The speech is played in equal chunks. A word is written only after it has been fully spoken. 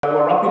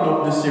We're wrapping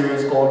up this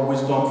series called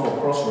Wisdom for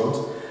Crossroads.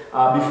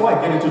 Before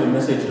I get into the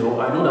message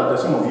though, I know that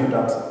there's some of you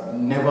that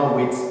never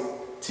wait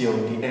till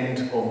the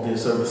end of the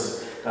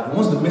service. That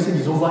once the message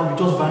is over, you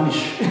just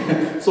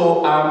vanish.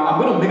 So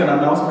I'm going to make an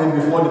announcement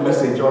before the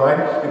message,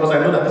 alright? Because I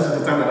know that this is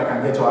the time that I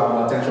can get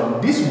your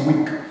attention. This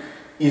week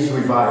is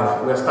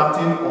Revive. We're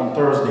starting on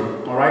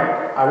Thursday,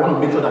 alright? I want to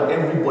make sure that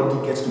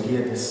everybody gets to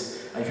hear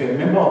this. If you're a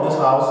member of this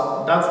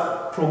house,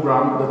 that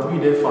program, the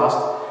 3-day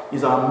fast,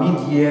 is our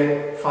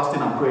mid-year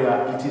fasting and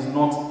prayer. It is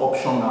not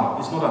optional.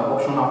 It's not an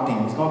optional thing.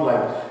 It's not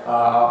like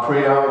a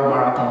prayer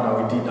marathon that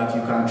we did that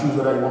you can choose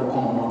whether you want to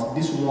come or not.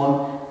 This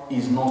one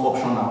is not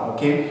optional,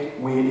 okay?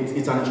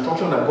 It's an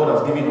instruction that God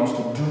has given us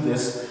to do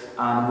this,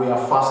 and we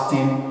are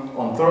fasting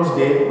on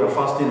Thursday, we are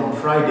fasting on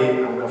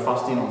Friday, and we are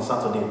fasting on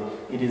Saturday.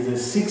 It is a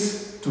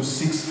 6 to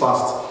 6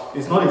 fast.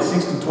 It's not a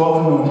 6 to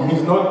 12 noon.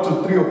 It's not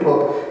to 3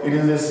 o'clock. It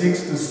is a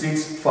 6 to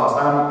 6 fast.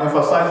 I'm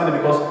emphasizing it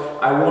because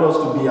I want us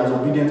to be as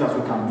obedient as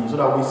we can be, so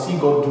that we see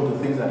God do the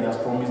things that He has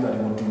promised that He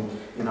will do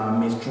in our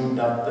midst through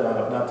that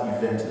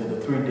event,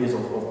 the 3 days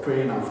of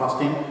praying and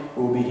fasting.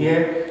 We will be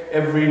here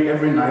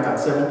every night at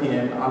 7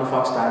 p.m.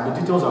 Halifax time. The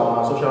details are on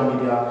our social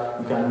media.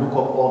 You can look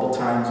up all the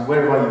times.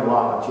 Wherever you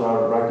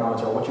are right now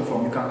that you are watching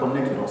from, you can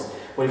connect with us.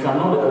 But if you are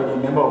not a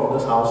member of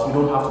this house, you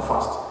don't have to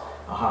fast.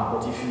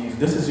 But if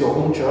this is your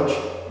home church,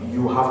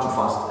 you have to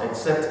fast,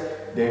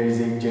 except there is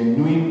a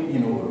genuine,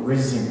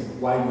 reason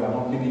why you are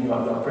not living, you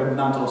are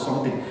pregnant or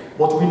something.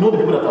 But we know the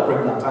people that are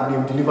pregnant and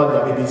they've delivered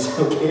their babies,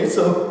 okay?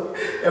 So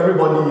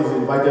everybody is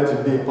invited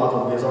to be a part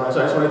of this, all right?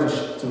 So I just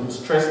wanted to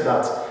stress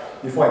that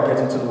before I get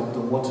into the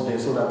word today,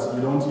 so that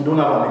you don't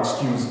have an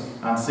excuse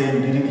and say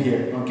you didn't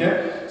hear,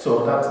 okay?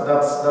 So that's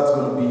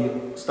going to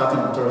be starting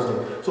on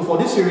Thursday. So for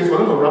this series, we're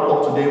going to wrap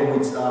up today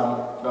with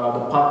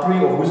the part 3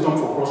 of Wisdom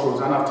for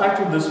Crossroads, and I've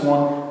titled this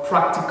one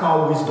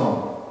Practical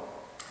Wisdom.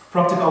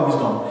 Practical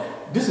wisdom.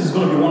 This is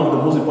going to be one of the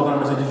most important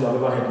messages you have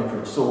ever heard me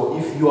preach. So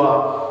if you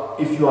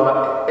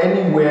are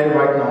anywhere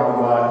right now,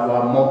 you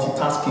are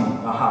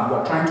multitasking, you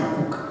are trying to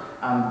cook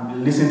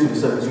and listen to the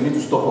service, you need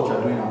to stop what you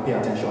are doing and pay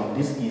attention.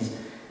 This is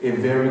a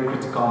very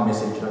critical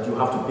message that you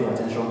have to pay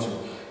attention to.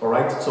 All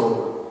right,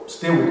 so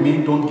stay with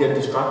me. Don't get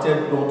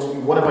distracted.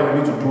 Whatever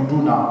you need to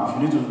do now.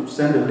 If you need to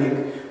send a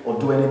link or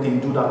do anything,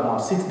 do that now.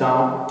 Sit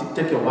down,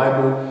 take your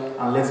Bible,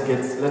 and let's get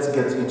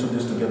into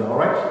this together. All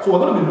right. So we're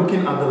going to be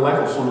looking at the life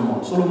of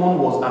Solomon. Solomon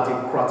was at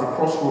a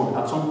crossroad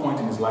at some point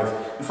in his life.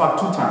 In fact,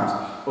 2 times.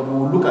 But we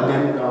will look at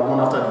them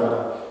one after the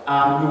other.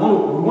 And we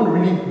want to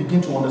really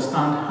begin to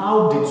understand,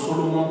 how did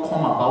Solomon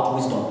come about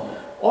wisdom?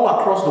 All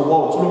across the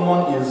world,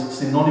 Solomon is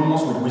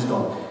synonymous with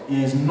wisdom.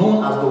 He is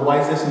known as the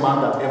wisest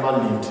man that ever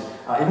lived.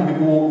 Even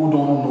people who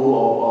don't know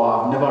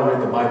or have never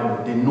read the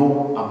Bible, they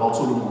know about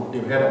Solomon.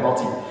 They've heard about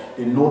him.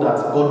 They know that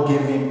God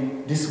gave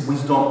him this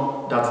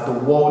wisdom that the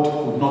world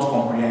could not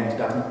comprehend.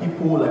 That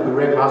people, like we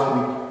read last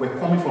week, were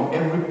coming from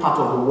every part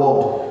of the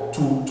world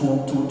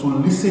to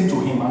listen to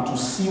him and to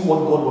see what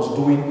God was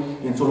doing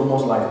in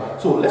Solomon's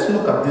life. So let's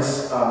look at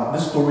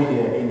this story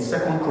here in 2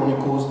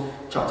 Chronicles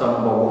chapter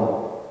number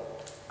 1.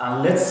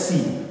 And let's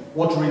see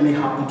what really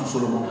happened to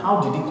Solomon.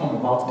 How did he come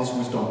about this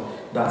wisdom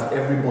that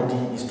everybody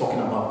is talking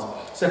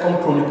about? 2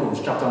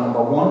 Chronicles chapter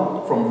number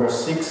 1 from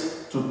verse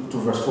 6 to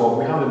verse 12.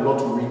 We have a lot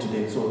to read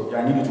today, so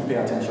I need you to pay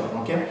attention,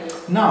 okay?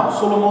 Now,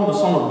 Solomon, the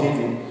son of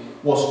David,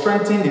 was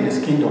strengthened in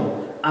his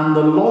kingdom, and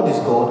the Lord his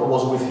God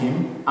was with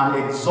him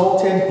and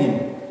exalted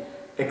him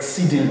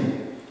exceedingly.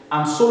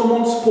 And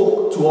Solomon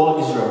spoke to all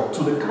Israel,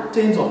 to the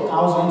captains of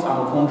thousands and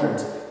of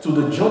hundreds, to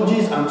the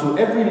judges and to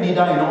every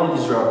leader in all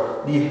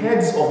Israel, the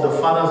heads of the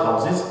fathers'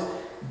 houses.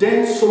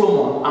 Then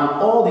Solomon and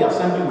all the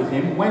assembly with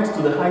him went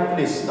to the high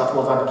place that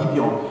was at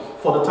Gibeon,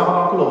 for the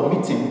tabernacle of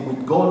meeting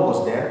with God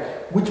was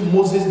there, which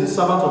Moses the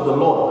servant of the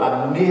Lord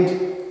had made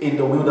in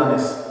the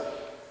wilderness.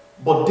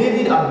 But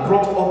David had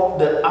brought up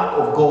the ark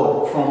of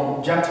God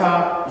from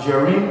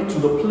Jerim to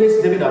the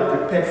place David had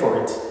prepared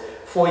for it,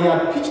 for he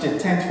had pitched a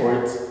tent for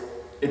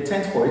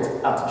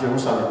it at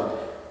Jerusalem.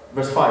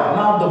 Verse 5.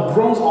 Now the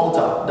bronze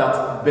altar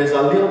that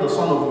Bezalel the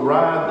son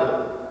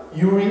of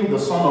Uri the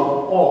son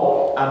of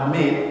Hur had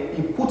made,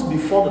 he put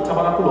before the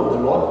tabernacle of the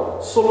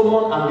Lord.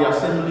 Solomon and the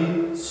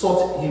assembly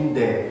sought him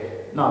there.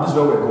 Now this is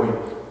where we're going.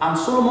 And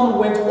Solomon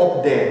went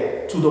up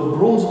there to the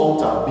bronze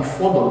altar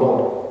before the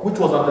Lord, which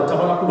was at the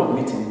tabernacle of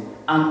meeting,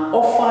 and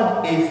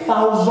offered 1,000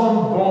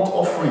 burnt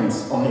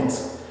offerings on it.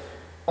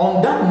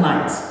 On that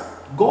night,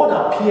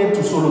 God appeared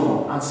to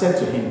Solomon and said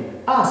to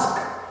him, "Ask,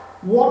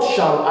 what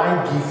shall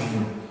I give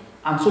you?"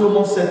 And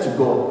Solomon said to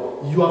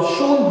God, "You have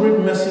shown great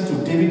mercy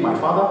to David my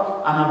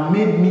father, and have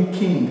made me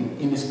king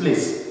in his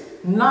place.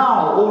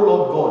 Now, O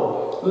Lord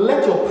God,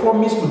 let your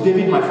promise to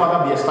David my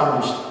father be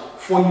established,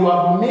 for you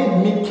have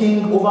made me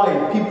king over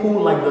a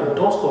people like the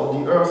dust of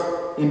the earth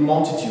in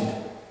multitude.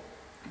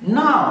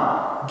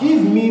 Now,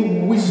 give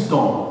me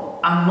wisdom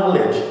and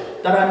knowledge,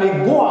 that I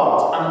may go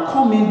out and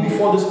come in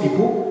before this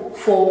people,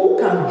 for who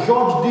can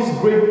judge these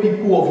great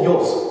people of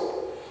yours?"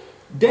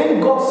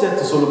 Then God said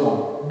to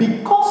Solomon,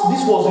 "Because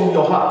this was in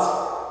your heart,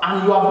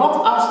 and you have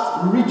not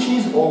asked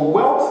riches or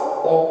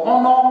wealth or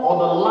honor or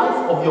the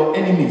life of your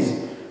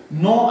enemies,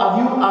 nor have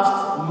you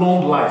asked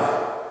long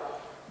life,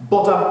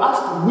 but have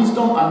asked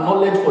wisdom and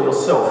knowledge for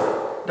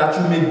yourself, that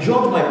you may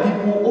judge my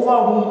people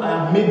over whom I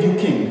have made you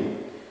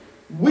king.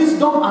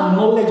 Wisdom and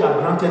knowledge are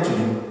granted to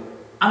you,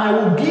 and I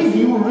will give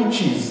you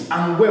riches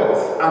and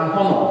wealth and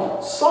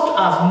honor, such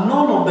as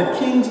none of the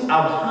kings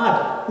have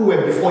had who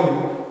were before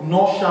you,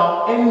 nor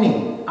shall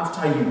any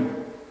after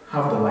you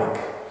have the like.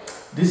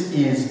 This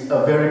is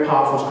a very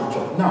powerful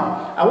scripture.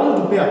 Now, I want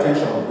you to pay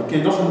attention,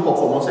 okay? Just look up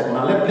for 1 second.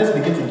 Now, let's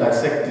begin to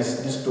dissect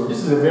this story.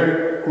 This is a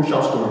very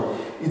crucial story.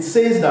 It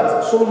says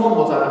that Solomon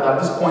was at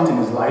this point in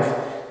his life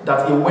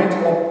that he went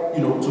up,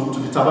 to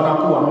the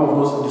tabernacle and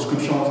all of those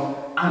descriptions.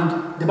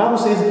 And the Bible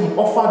says he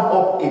offered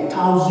up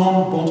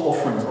 1,000 burnt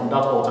offerings on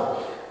that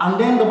altar. And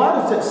then the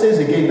Bible says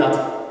again that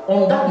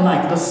on that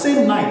night, the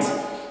same night,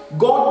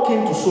 God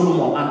came to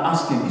Solomon and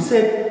asked him, he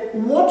said,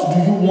 what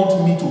do you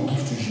want me to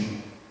give to you?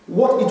 It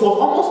was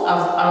almost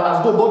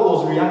as though God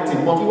was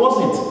reacting, but he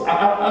wasn't.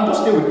 And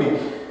just stay with me.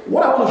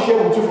 What I want to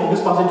share with you from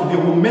this passage today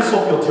will mess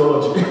up your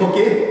theology,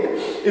 okay?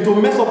 It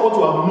will mess up what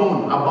you have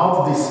known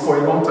about this for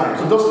a long time.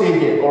 So just stay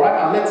here, all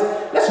right? And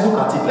let's look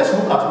at it. Let's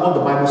look at what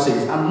the Bible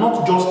says, and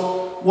not just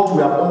what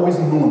we have always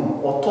known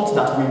or thought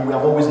that we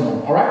have always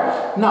known, all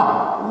right?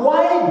 Now,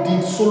 why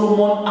did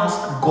Solomon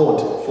ask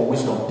God for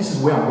wisdom? This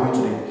is where I'm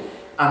going today.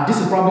 And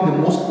this is probably the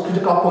most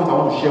critical point I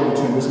want to share with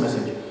you in this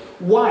message.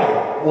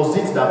 Why was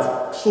it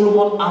that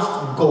Solomon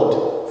asked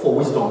God for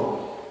wisdom?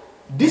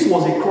 This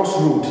was a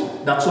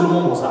crossroad that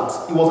Solomon was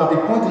at. He was at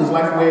a point in his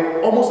life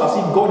where almost as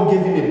if God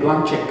gave him a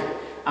blank check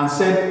and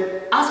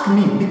said, ask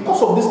me,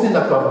 because of this thing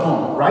that you have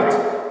done, right?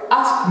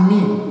 Ask me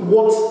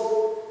what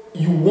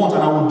you want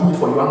and I will do it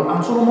for you.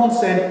 And Solomon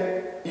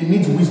said he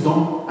needs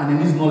wisdom and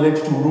he needs knowledge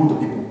to rule the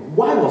people.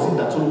 Why was it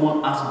that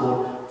Solomon asked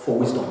God for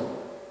wisdom?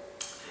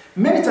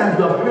 Many times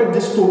we have heard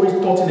this story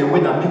taught in a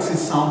way that makes it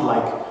sound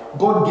like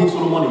God gave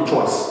Solomon a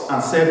choice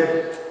and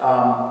said,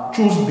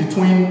 choose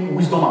between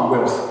wisdom and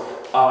wealth.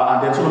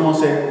 And then Solomon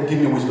said, give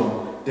me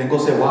wisdom. Then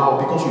God said, wow,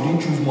 because you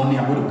didn't choose money,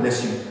 I'm going to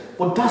bless you.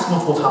 But that's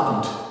not what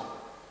happened.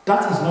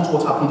 That is not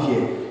what happened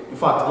here. In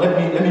fact, let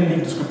me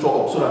leave the scripture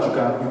up so that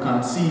you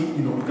can see,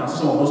 you can see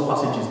some of those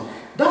passages.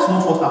 That's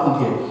not what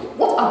happened here.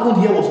 What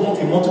happened here was not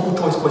a multiple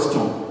choice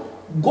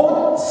question.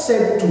 God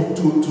said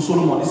to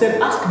Solomon, he said,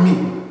 ask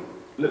me.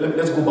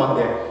 Let's go back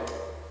there.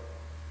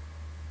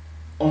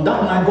 On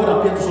that night, God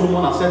appeared to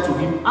Solomon and said to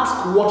him,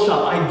 ask what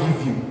shall I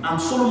give you? And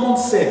Solomon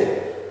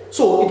said,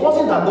 so it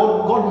wasn't that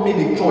God made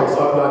a choice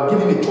or gave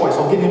him a choice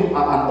or gave him an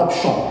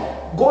option.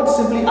 God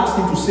simply asked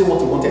him to say what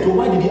he wanted. So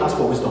why did he ask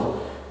for wisdom?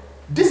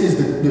 This is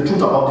the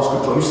truth about the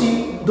scripture. You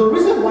see, the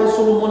reason why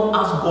Solomon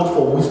asked God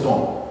for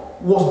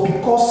wisdom was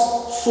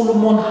because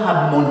Solomon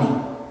had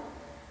money.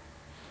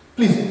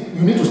 Please,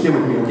 you need to stay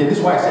with me, okay? This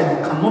is why I said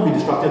you cannot be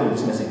distracted with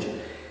this message.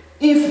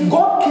 If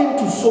God came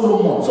to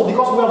Solomon, so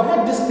because we have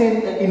heard this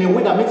thing in a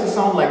way that makes it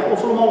sound like, oh,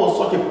 Solomon was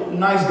such a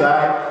nice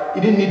guy, he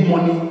didn't need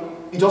money,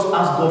 he just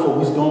asked God for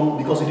wisdom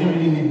because he didn't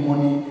really need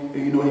money,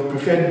 he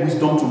preferred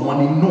wisdom to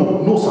money.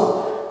 No,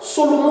 sir.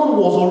 Solomon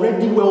was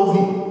already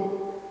wealthy.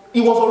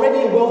 He was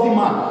already a wealthy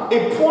man.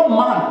 A poor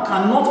man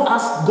cannot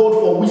ask God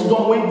for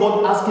wisdom when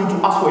God asks him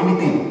to ask for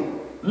anything.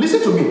 Listen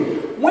to me.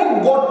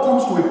 When God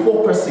comes to a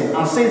poor person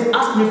and says,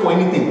 ask me for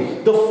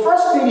anything, the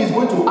first thing he's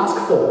going to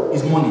ask for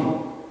is money.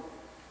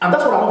 And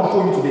that's what I want to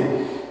show you today.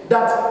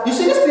 That, you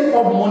see, this thing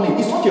called money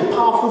is such a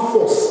powerful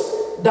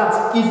force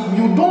that if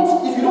you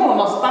don't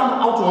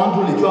understand how to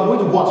handle it, you are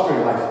going to go astray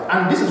in life.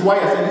 And this is why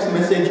I said this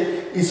message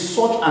is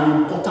such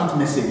an important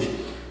message.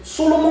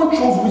 Solomon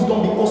chose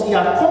wisdom because he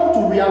had come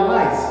to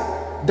realize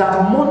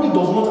that money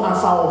does not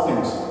answer all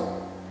things.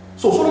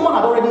 So Solomon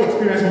had already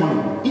experienced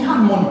money. He had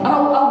money. And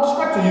I'll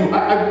describe to you.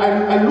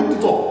 I looked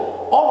it up.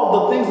 All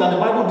of the things that the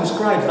Bible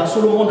describes that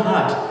Solomon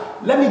had.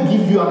 Let me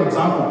give you an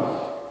example.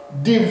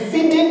 The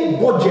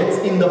feeding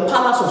budget in the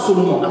palace of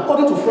Solomon,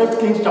 according to 1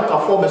 Kings chapter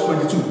 4 verse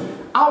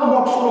 22, how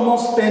much Solomon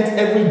spent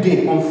every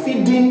day on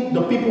feeding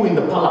the people in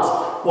the palace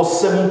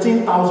was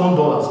 $17,000.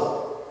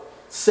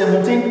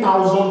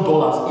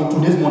 $17,000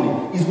 in today's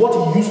money is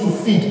what he used to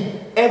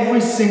feed every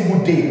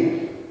single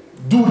day.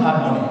 Dude had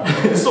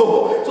money.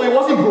 so he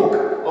wasn't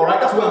broke. Alright,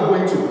 that's where I'm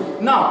going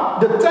to. Now,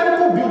 the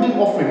temple building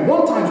offering.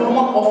 One time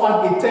Solomon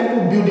offered a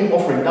temple building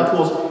offering that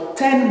was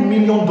 $10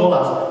 million.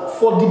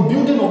 For the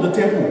building of the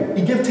temple,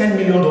 he gave $10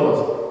 million.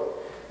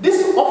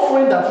 This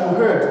offering that you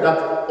heard,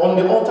 that on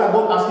the altar,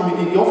 God asked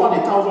him, he offered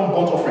 1,000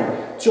 burnt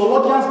offering.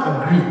 Theologians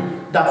agree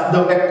that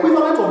the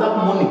equivalent of that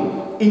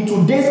money in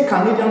today's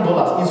Canadian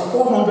dollars is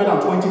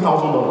 $420,000.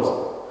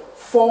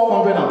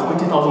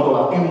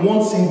 $420,000 in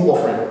one single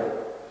offering.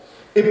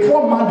 A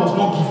poor man does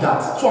not give that.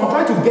 So I'm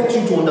trying to get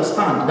you to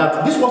understand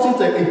that this wasn't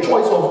a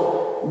choice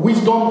of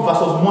wisdom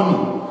versus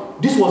money.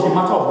 This was a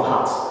matter of the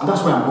heart. And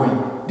that's where I'm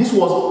going.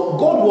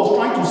 God was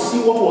trying to see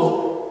what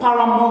was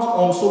paramount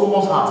on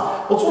Solomon's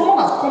heart. But Solomon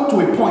has come to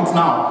a point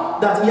now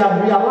that he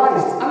had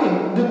realized,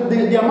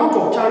 the amount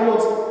of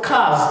chariot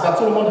cars that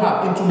Solomon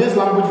had, in today's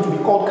language it would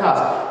be called cars,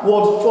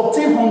 was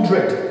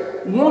 1,400.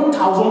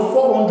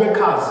 1,400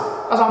 cars.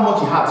 That's how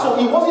much he had. So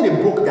he wasn't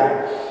a broke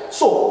guy.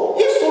 So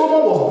if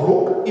Solomon was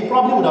broke, he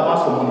probably would have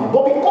asked for money.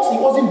 But because he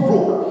wasn't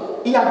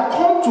broke, he had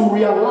come to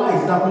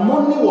realize that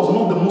money was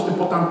not the most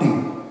important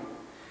thing.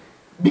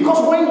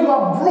 Because when you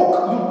are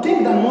broke, you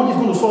think that money is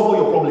going to solve all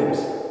your problems.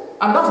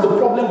 And that's the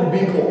problem with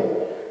being poor.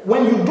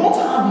 When you don't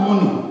have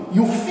money,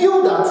 you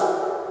feel that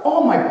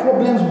all my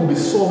problems will be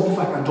solved if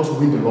I can just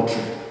win the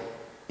lottery.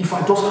 If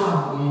I just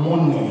have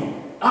money,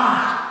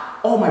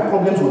 all my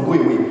problems will go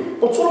away.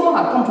 But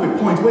Solomon had come to a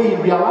point where he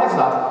realized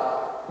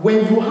that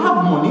when you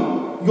have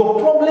money, your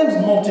problems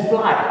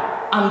multiply.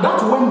 And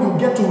that's when you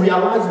get to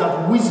realize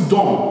that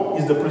wisdom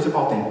is the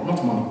principal thing,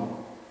 not money.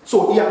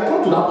 So he had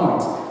come to that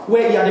point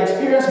where he had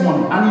experienced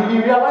money, and he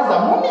realized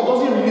that money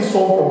doesn't really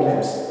solve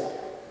problems.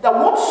 That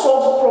what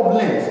solves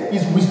problems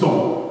is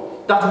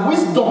wisdom. That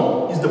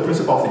wisdom is the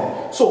principal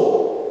thing.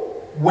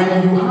 So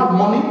when you have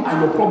money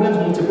and your problems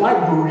multiply,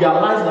 you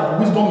realize that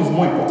wisdom is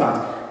more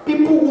important.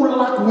 People who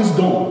lack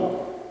wisdom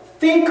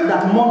think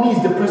that money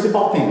is the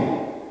principal thing.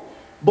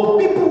 But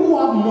people who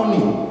have money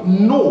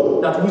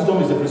know that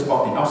wisdom is the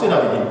principal thing. I'll say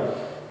that again.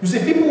 You see,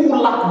 people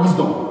who lack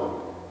wisdom,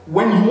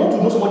 when you want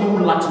to know somebody who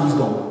lacks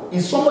wisdom,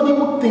 is somebody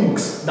who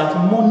thinks that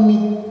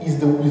money is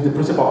the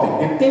principal thing.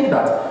 They think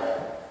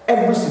that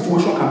every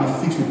situation can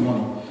be fixed with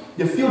money.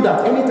 They feel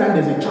that anytime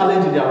there's a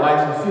challenge in their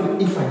lives, they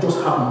feel if I just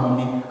have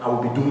money, I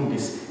will be doing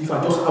this. If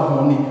I just have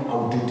money, I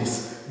will do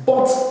this.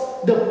 But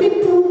the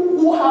people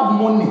who have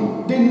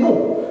money, they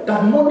know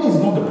that money is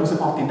not the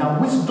principal thing, that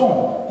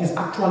wisdom is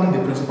actually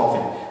the principal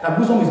thing. That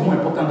wisdom is more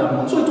important than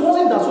money. So it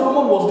wasn't that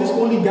Solomon was this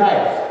holy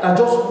guy that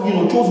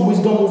just, chose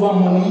wisdom over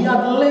money. He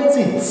had learnt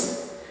it.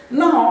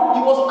 Now,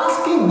 he was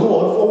asking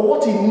God for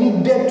what he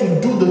needed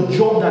to do the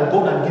job that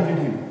God had given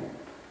him.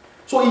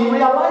 So he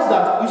realized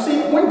that, you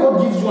see, when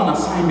God gives you an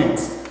assignment,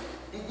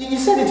 he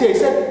said it here, he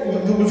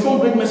said, you will show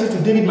great mercy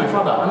to David my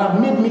father, and have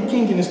made me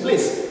king in his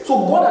place.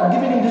 So God had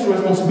given him this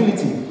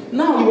responsibility.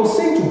 Now he was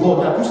saying to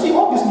God that, you see,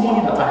 all this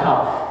money that I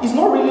have is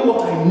not really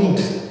what I need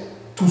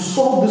to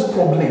solve this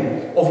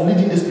problem of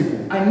leading these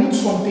people. I need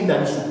something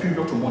that is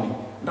superior to money.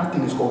 That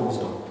thing is called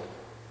wisdom.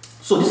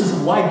 So this is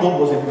why God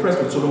was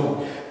impressed with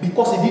Solomon,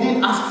 because he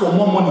didn't ask for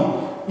more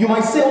money. You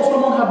might say, oh,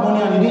 Solomon had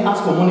money and he didn't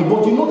ask for money,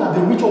 but you know that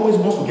the rich always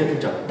wants to get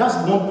richer. That's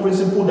one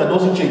principle that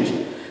doesn't change.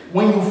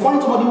 When you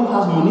find somebody who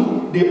has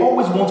money, they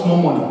always want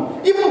more money.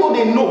 Even though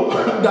they know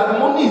that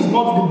money is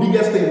not the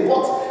biggest thing,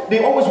 but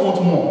they always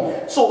want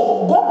more.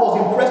 So God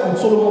was impressed with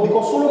Solomon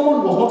because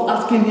Solomon was not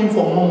asking him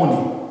for more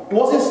money. He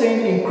wasn't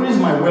saying increase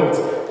my wealth,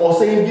 or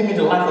saying give me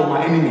the life of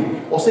my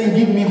enemy, or saying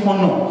give me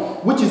honor,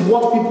 which is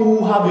what people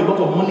who have a lot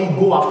of money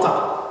go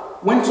after.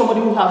 When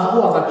somebody who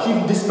has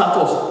achieved this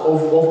status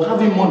of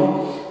having money,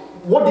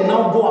 what they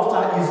now go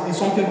after is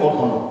something called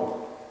honor.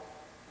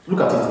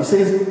 Look at it. It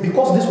says,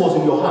 because this was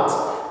in your heart,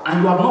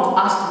 and you have not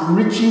asked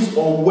riches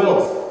or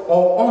wealth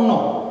or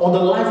honor or the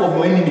life of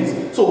your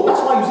enemies. So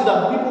that's why you see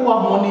that people who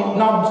have money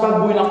now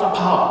start going after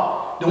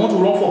power. They want to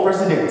run for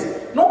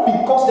president. Not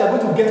because they are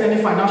going to get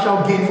any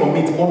financial gain from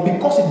it, but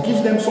because it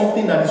gives them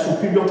something that is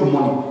superior to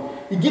money.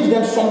 It gives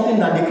them something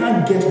that they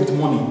can't get with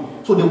money.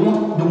 So they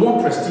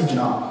want prestige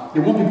now. They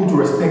want people to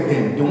respect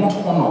them. They want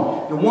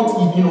honor. They want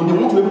to be able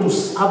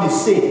to have a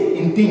say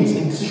in things,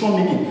 in decision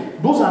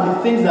making. Those are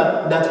the things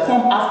that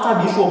come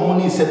after the issue of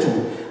money is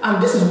settled.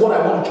 And this is what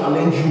I want to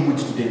challenge you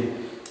with today.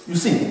 You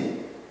see,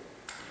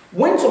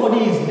 when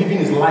somebody is living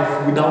his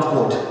life without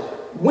God,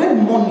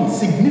 when money,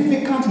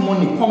 significant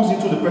money, comes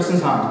into the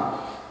person's hand,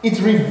 it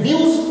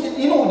reveals,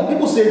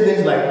 people say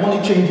things like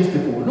money changes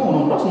people.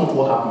 No, that's not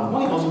what happens.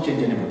 Money doesn't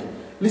change anybody.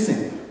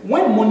 Listen,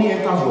 when money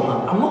enters your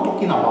hand, I'm not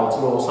talking about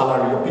your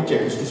salary, your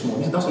paycheck is too small.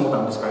 That's not what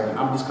I'm describing.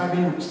 I'm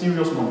describing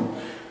serious money.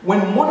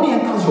 When money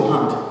enters your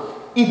hand,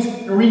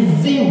 it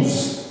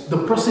reveals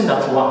the person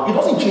that you are. It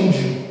doesn't change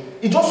you.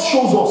 It just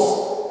shows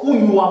us who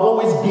you have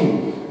always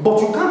been. But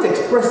you can't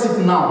express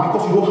it now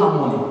because you don't have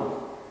money.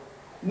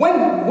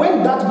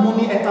 When that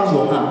money enters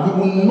your hand, you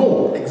will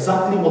know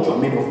exactly what you are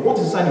made of. What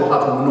is inside your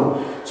heart, you will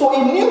know. So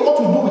he knew what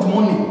to do with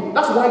money.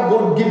 That's why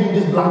God gave him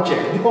this blank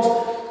check. Because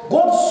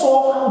God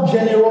saw how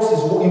generous he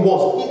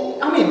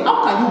was. How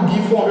can you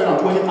give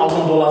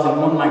 $420,000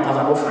 in one night as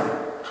an offering?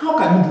 How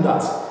can you do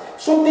that?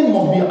 Something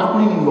must be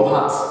happening in your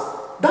heart.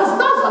 That's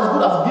as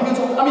good as giving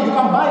something. You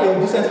can buy a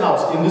decent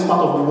house in this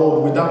part of the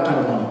world with that kind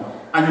of money.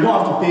 And you don't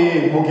have to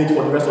pay a mortgage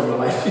for the rest of your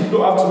life. You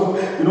don't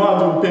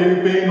have to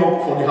pay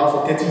up for the house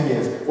for 30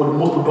 years for the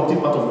most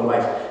productive part of your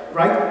life.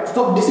 Right?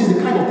 So this is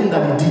the kind of thing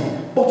that he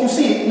did. But you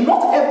see,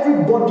 not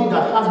everybody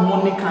that has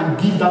money can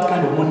give that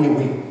kind of money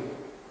away.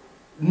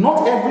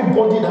 Not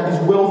everybody that is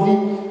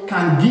wealthy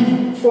can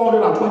give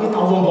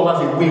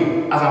 $420,000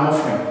 away as an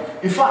offering.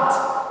 In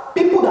fact,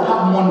 people that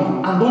have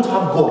money and don't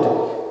have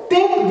God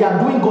think they are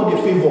doing God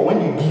a favor when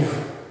they give.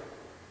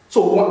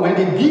 So when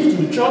they give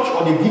to the church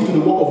or they give to the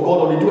work of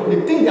God, or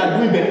they think they are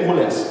doing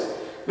benevolence.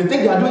 They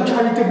think they are doing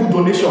charitable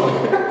donation.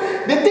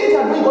 They think they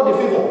are doing God a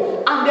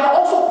favor. And there are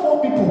also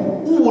poor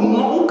people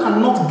who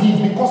cannot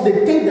give because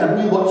they think they are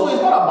doing God. So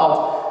it's not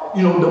about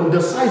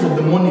the size of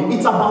the money.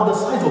 It's about the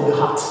size of the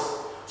heart.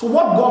 So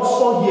what God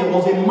saw here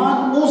was a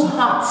man whose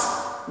heart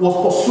was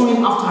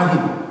pursuing after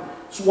him.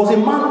 So was a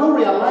man who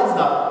realized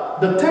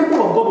that the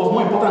temple of God was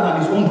more important than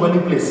his own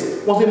dwelling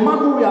place. Was a man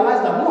who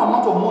realized that no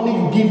amount of money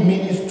you give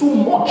me is too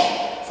much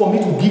for me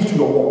to give to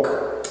your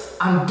work.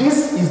 And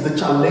this is the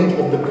challenge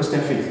of the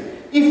Christian faith.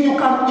 If you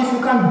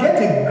can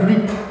get a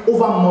grip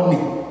over money,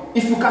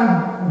 if you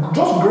can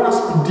just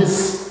grasp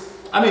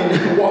this, I mean,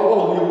 it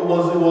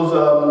was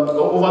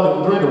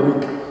during the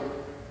week.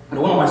 And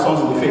one of my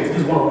sons in the faith,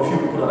 this is one of the few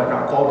people that I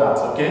can call that,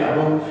 okay? I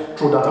don't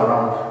throw that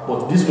around,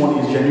 but this one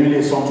is genuinely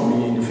a son to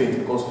me in the faith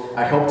because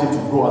I helped him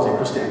to grow as a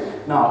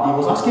Christian. Now, he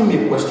was asking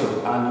me a question,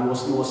 and he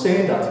was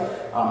saying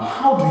that,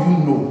 how do you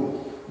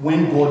know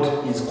when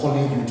God is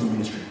calling you to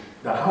ministry?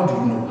 That how do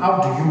you know? How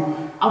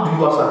do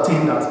you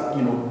ascertain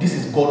that, this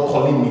is God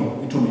calling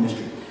me into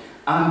ministry?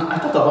 And I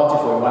thought about it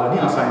for a while. I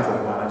didn't answer him for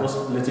a while. I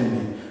just let him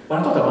be. But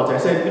I thought about it. I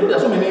said, there are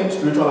so many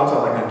spiritual answers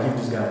I can give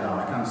this guy now.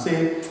 I can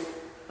say,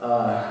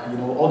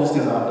 all these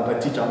things that I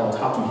teach about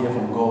how to hear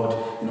from God,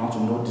 how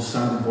to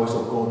discern the voice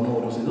of God, know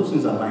all those things. Those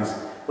things are nice.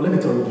 But let me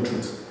tell you the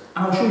truth.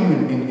 And I'll show you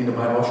in the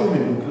Bible. I'll show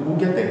you in Luke. We'll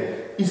get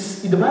there.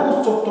 The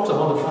Bible talks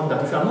about the fact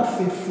that if you are not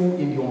faithful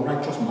in the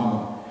unrighteous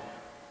mammon,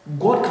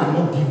 God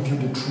cannot give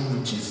you the true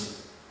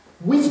riches.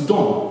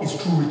 Wisdom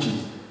is true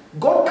riches.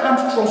 God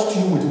can't trust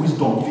you with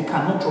wisdom if he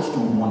cannot trust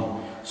you with money.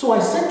 So I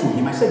said to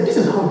him, this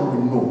is how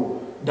we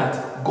know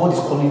that God is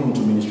calling you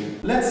into ministry.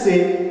 Let's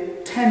say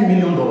 $10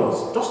 million.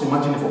 Just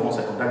imagine it for 1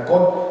 second. That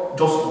God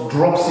just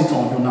drops it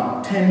on you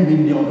now. $10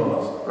 million,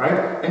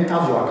 right?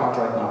 Enters your account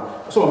right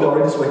now. Some of you are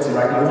already sweating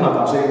right now, even as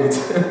I'm saying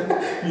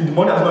it. The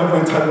money has not even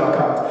entered your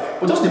account.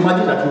 But just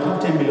imagine that you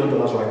have $10 million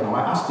right now.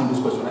 I asked him this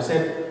question. I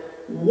said,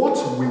 what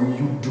will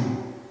you do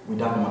with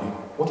that money?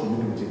 What will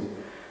you do with it?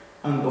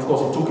 And of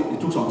course, it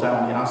took some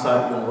time, and he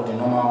answered, the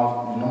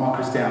normal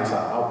Christian answer.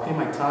 I'll pay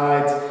my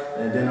tithes,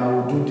 and then I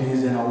will do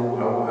this, and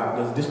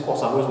there's this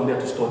course I always wanted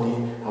to study.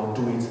 I'll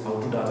do it.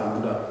 I'll do that. I'll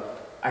do that.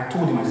 I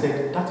told him, I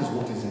said, that is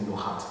what is in your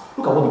heart.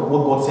 Look at what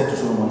God said to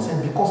Solomon. He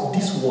said, because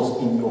this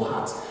was in your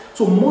heart.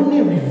 So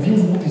money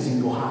reveals what is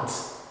in your heart.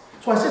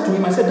 So I said to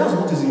him, that's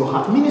what is in your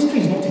heart.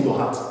 Ministry is not in your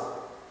heart.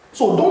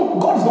 So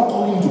God is not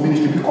calling you to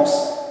ministry,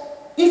 because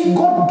if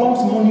God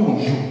dumps money on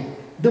you,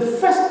 the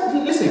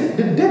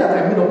day that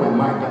I made up my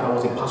mind that I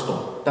was a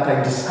pastor, that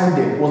I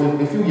decided, was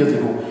a few years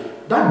ago,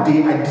 that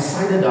day I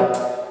decided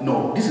that,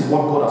 no, this is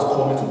what God has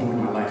called me to do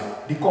in my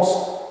life.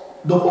 Because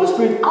the Holy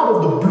Spirit, out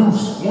of the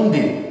blues, one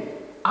day,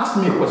 asked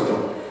me a question,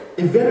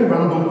 a very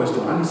random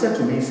question, and he said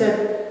to me,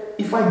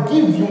 if I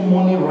give you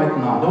money right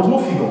now, there was no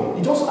figure,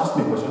 he just asked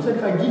me a question, he said,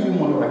 if I give you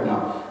money right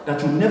now,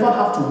 that you never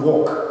have to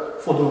work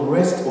for the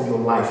rest of your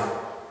life,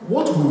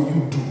 what will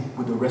you do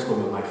with the rest of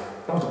your life?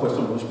 That was the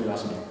question the Holy Spirit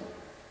asked me.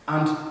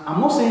 And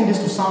I'm not saying this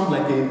to sound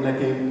like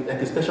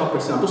a special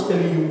person. I'm just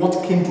telling you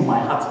what came to my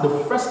heart. The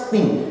first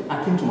thing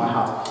that came to my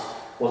heart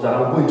was that I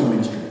will go into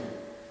ministry.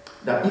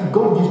 That if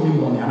God gives me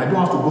money and I don't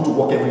have to go to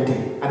work every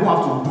day, I don't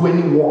have to do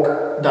any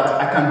work, that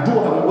I can do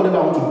whatever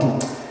I want to do,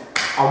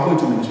 I'll go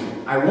into ministry.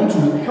 I want to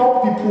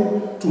help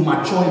people to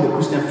mature in the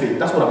Christian faith.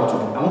 That's what I want to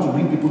do. I want to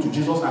bring people to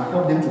Jesus and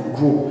help them to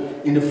grow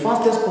in the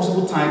fastest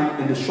possible time,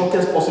 in the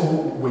shortest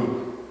possible way.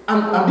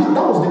 And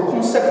that was the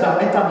concept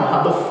that entered my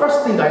heart, the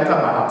first thing that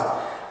entered my heart.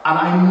 And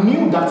I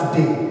knew that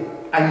day,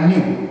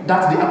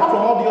 apart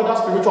from all the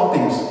other spiritual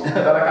things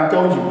that I can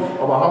tell you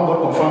about how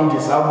God confirmed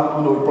this,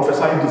 how He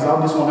prophesied this, how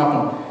this one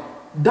happened,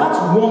 that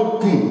one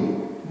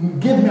thing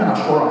gave me an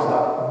assurance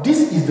that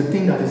this is the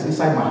thing that is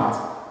inside my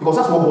heart. Because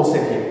that's what God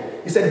said here.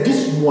 He said,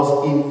 this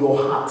was in your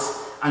heart,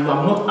 and you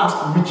have not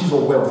asked riches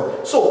or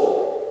wealth.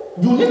 So,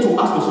 you need to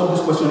ask yourself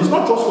this question. It's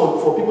not just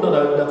for people that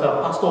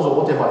are pastors or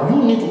whatever.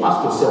 You need to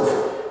ask yourself,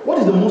 what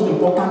is the most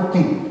important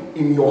thing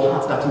in your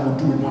heart that you will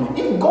do with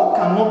money? If God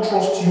cannot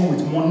trust you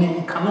with money,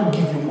 He cannot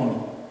give you money.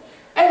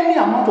 Any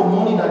amount of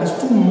money that is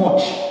too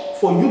much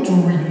for you to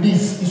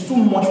release is too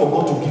much for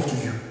God to give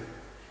to you.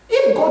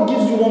 If God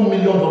gives you $1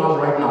 million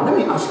right now, let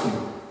me ask you,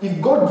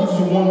 if God gives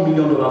you $1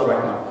 million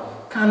right now,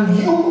 can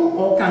you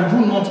or can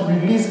you not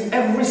release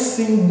every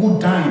single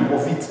dime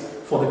of it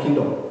for the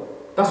kingdom?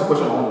 That's the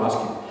question I want to ask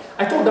you.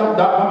 I told that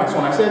my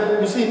son, I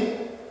said, you see,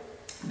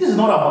 this is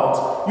not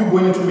about you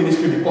going into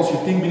ministry because you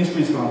think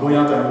ministry is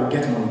flamboyant and you will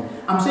get money.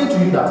 I'm saying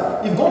to you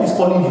that if God is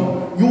calling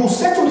you, you will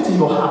settle it in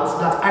your heart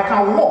that I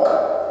can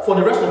work for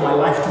the rest of my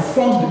life to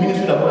fund the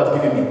ministry that God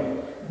has given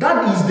me.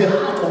 That is the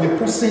heart of a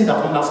person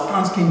that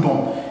understands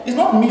kingdom. It's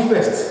not me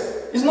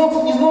first. It's not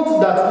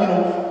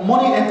that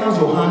money enters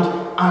your hand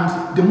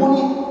and the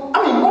money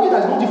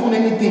that is not even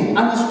anything,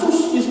 and it's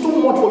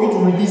too much for you to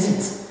release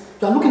it.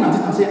 You are looking at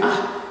it and say,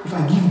 if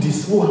I give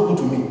this, what will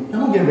happen to me? You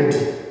are not yet ready.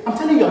 I'm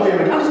telling you, you are not yet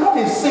ready. And it's not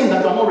a saying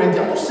that you are not ready.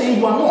 I'm not saying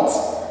you are not.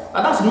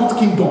 And that's not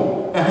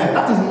kingdom.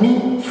 That is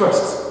me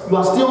first. You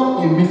are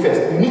still in me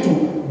first. You need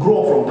to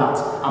grow up from that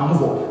and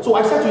move on. So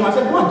I said to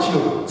him, go and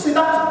chill. See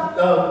that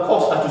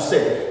course that you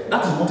said,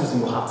 that is what is in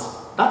your heart.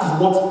 That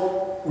is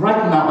what,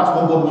 right now, that's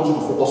what God wants you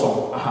to focus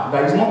on.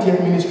 That is not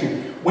yet ministry.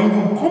 When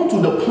you come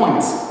to the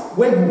point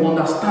where you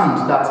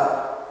understand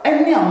that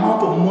any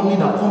amount of money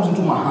that comes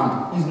into my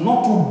hand is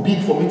not too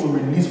big for me to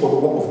release for the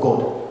work of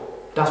God.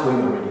 That's when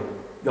you're ready.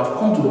 You have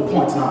come to the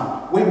point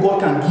now where God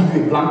can give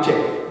you a blank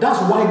check. That's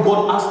why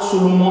God asked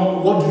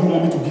Solomon, what do you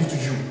want me to give to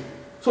you?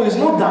 So it's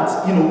not that,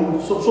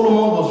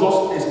 Solomon was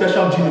just a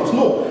special genius.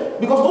 No,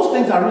 because those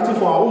things are written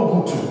for our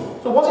own good too.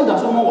 So it wasn't that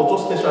Solomon was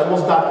just special, it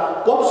was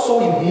that God saw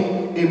in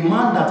him a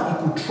man that he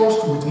could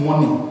trust with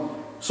money.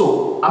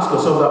 So ask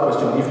yourself that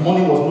question. If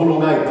money was no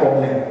longer a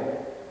problem,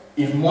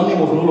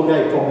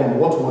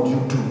 what would you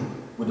do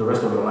with the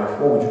rest of your life?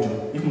 What would you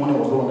do if money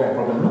was no longer a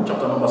problem? Luke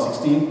chapter number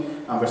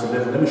 16 and verse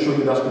 11. Let me show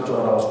you that scripture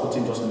that I was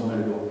quoting just a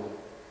moment ago.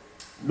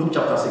 Luke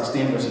chapter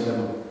 16, verse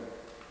 11.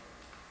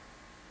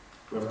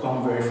 We have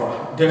come very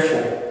far.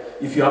 Therefore,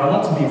 if you have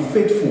not been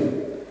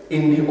faithful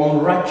in the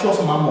unrighteous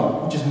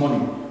mammon, which is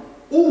money,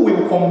 who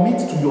will commit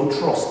to your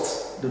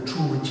trust the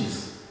true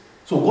riches?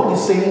 So God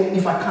is saying,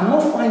 if I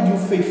cannot find you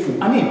faithful,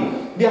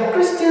 there are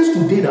Christians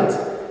today that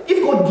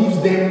if God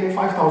gives them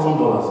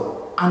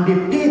 $5,000 and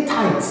they pay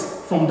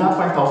tithes from that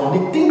 $5,000,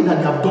 they think that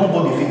they have done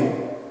God a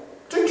favor.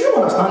 Do you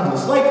understand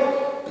this?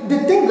 Like, they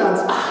think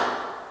that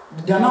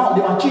they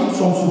achieved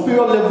some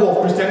superior level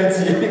of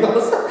Christianity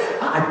because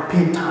I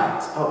paid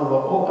tithes. Out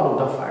of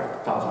that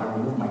 5,000, I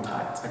removed my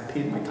tithes. I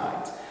paid my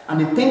tithes. And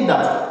they think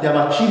that they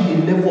have achieved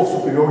a level of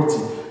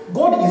superiority.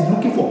 God is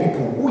looking for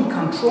people who he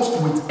can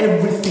trust with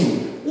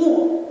everything.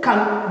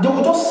 They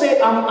will just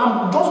say,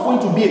 I'm just going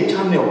to be a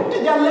channel.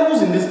 There are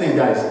levels in this thing,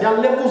 guys. There are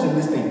levels in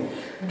this thing.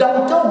 That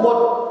will tell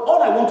God,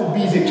 all I want to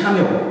be is a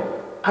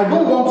channel. I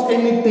don't want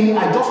anything,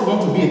 I just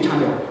want to be a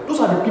channel. Those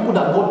are the people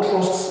that God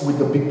trusts with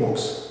the big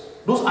bucks.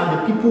 Those are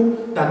the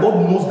people that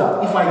God knows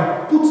that if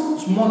I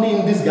put money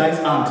in this guy's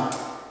hand,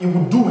 he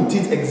will do with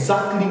it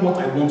exactly what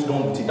I want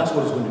done with it. That's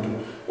what he's going to do.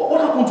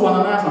 What happened to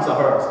Ananias and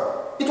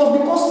Sapphira? It was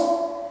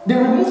because they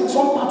removed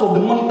some part of the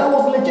money that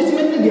was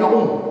legitimately their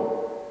own.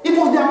 It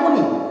was their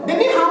money. They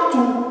didn't have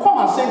to come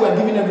and say we're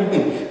giving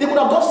everything. They could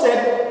have just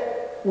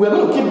said, we're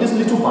going to keep this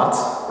little part,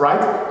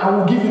 right? I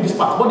will give you this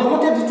part. But they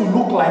wanted it to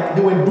look like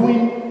they were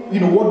doing,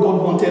 what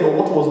God wanted or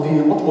what was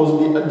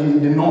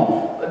the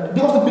norm.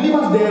 Because the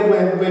believers there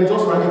were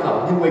just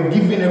radical. They were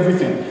giving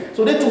everything.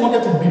 So they too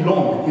wanted to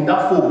belong in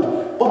that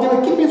fold. But they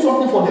were keeping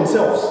something for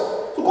themselves.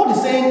 So God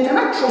is saying, can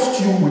I trust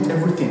you with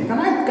everything? Can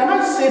I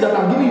say that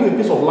I'm giving you a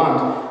piece of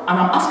land and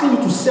I'm asking you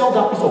to sell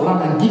that piece of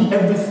land and give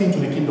everything to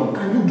the kingdom?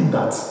 Can you do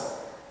that?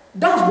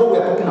 That's what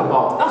we're talking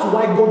about. That's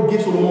why God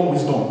gave Solomon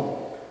wisdom.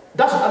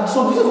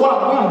 So this is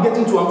what I'm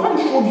getting to. I'm trying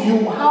to show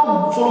you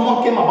how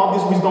Solomon came about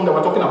this wisdom that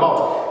we're talking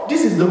about.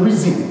 This is the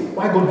reason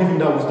why God gave him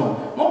that wisdom.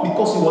 Not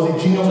because he was a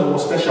genius or he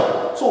was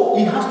special. So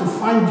he has to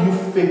find you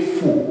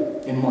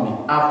faithful in money.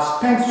 I've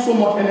spent so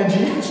much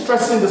energy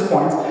stressing this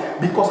point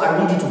because I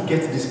want you to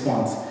get this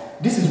point.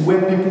 This is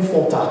where people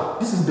falter.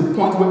 This is the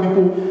point where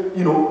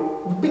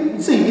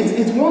people, see,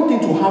 it's one thing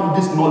to have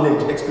this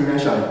knowledge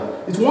experientially.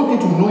 It's one thing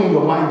to know in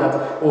your mind that,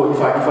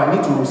 if I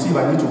need to receive,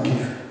 I need to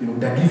give.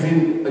 They're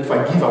giving, if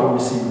I give, I will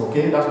receive.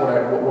 Okay, that's what I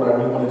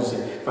really wanted to say.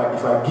 If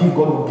I give,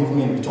 God will give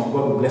me in return.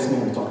 God will bless me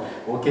in return.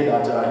 Okay,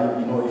 that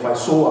if I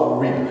sow, I will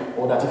reap.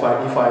 Or that if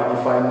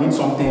I need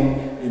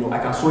something, I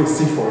can sow a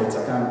seed for it.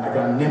 I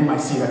can name my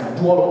seed. I can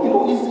do all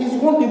of it's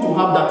one thing to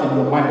have that in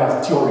your mind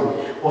as theory,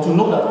 or to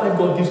know that if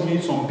God gives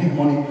me some big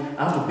money,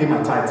 I have to pay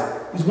my tithe.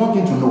 It's one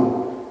thing to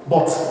know.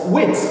 But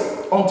wait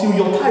until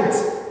your tithe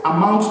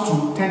amounts to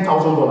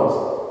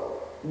 $10,000.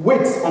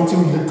 Wait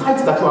until the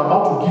tithe that you are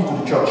about to give to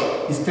the church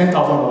is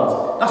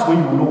 $10,000. That's when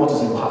you will know what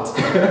is in your heart.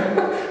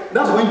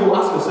 That's when you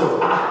ask yourself,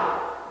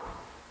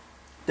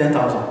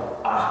 10,000.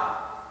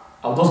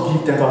 I'll just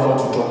give 10,000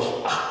 to church.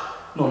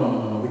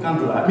 No, we can't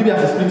do that. Maybe I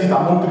have to split it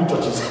among 3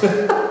 churches.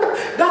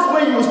 That's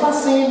when you start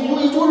saying,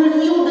 it will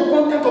reveal the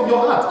content of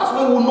your heart. That's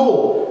when we'll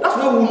know. That's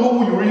when we'll know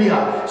who you really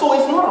are. So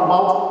it's not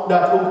about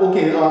that, I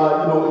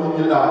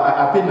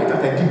paid my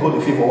tithe, I did God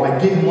a favor, or I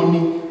gave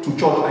money to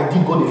church, I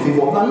did God a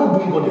favor. I'm not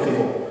doing God a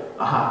favor.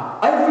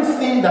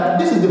 Everything that,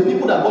 this is the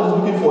people that God is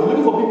looking for. He's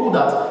looking for people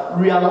that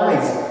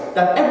realize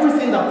that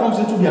everything that comes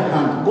into their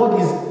hand, God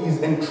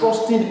is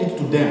entrusting it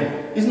to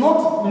them. He's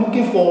not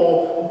looking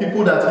for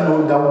people that that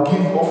will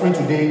give offering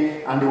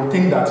today and they will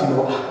think that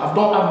I've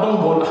done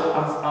God.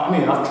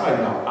 I've tried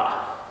now.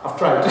 I've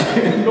tried.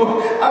 And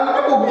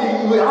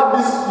people will have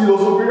this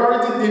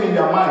superiority thing in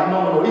their mind.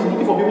 No. He's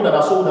looking for people that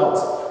are sold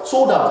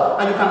out,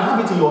 and you can have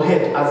it in your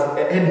head as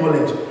head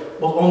knowledge.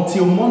 But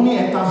until money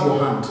enters your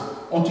hand,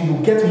 until you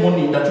get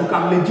money that you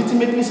can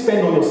legitimately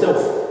spend on yourself,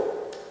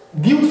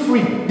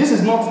 guilt-free. This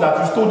is not that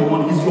you stole the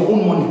money; it's your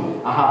own money.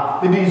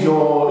 Maybe it's an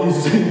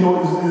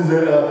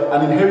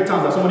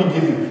inheritance that somebody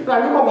gave you. I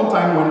remember one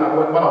time when I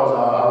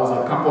was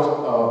a campus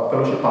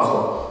fellowship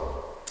pastor.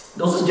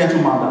 There was this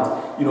gentleman that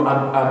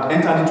had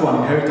entered into an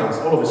inheritance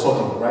all of a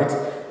sudden, right?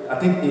 I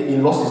think he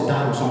lost his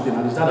dad or something,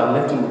 and his dad had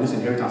left him with this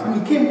inheritance. And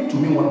he came to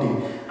me one day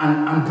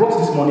and brought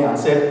this money and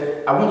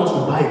said, "I want us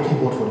to buy a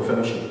keyboard for the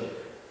fellowship."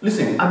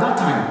 Listen, at that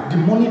time, the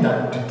money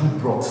that the dude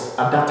brought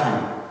at that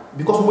time,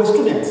 because we were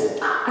students,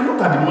 I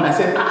looked at the money, I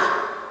said,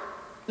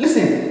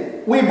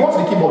 listen, we bought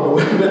the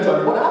keyboard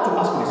eventually, but I had to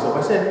ask myself,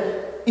 I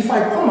said, if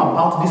I come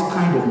about this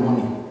kind of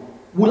money,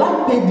 will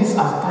I pay this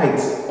as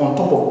tithes on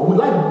top of,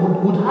 would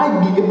I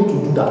be able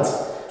to do that?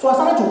 So I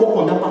started to work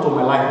on that part of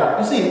my life. That,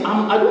 you see,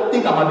 I don't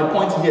think I'm at the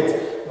point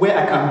yet where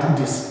I can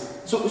do this.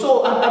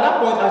 So at that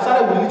point, I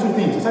started with little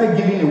things. I started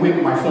giving away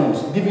my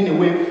phones, giving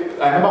away.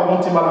 I remember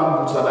one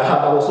Timberland boots that I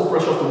had that was so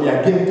precious to me.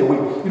 I gave it away.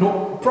 You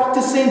know,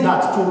 practicing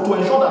that to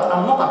ensure that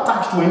I'm not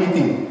attached to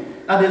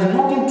anything. That there's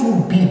nothing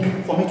too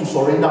big for me to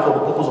surrender for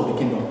the purpose of the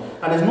kingdom.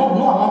 And there's no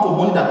amount of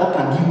money that God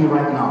can give me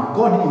right now.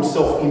 God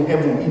himself in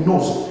heaven, he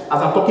knows. As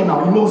I'm talking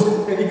now, he knows.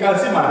 He can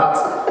see my heart.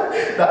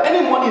 That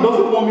any money he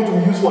doesn't want me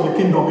to use for the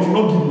kingdom, he should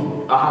not give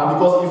me.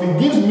 Because if he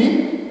gives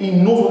me, he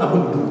knows what I'm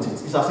going to do with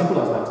it. It's as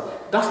simple as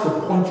that. That's the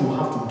point you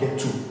have to get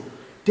to.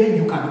 Then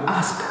you can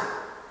ask.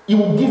 He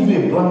will give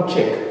you a blank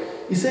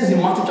check. He says in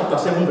Matthew chapter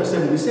 7 verse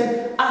 7, he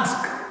said,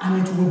 ask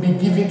and it will be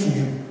given to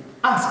you.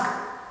 Ask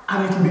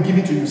and it will be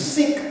given to you.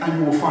 Seek and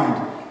you will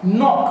find.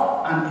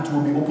 Knock and it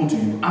will be open to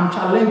you. I'm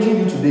challenging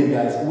you today,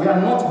 guys. We are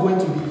not going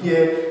to be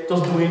here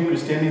just doing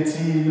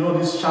Christianity,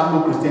 this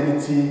shallow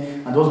Christianity,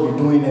 and just be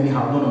doing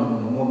anyhow. No.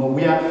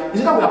 We are,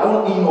 it's either we are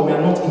all in or we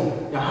are not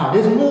in.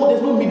 There's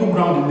no middle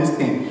ground in this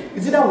thing.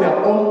 It's either we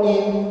are all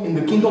in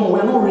the kingdom or we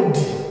are not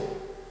ready.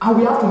 And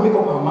we have to make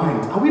up our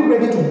minds. Are we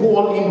ready to go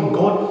all in with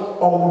God,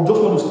 or we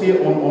just want to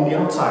stay on the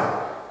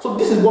outside? So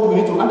this is what we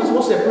need to, and this is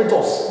what separates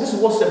us. This is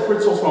what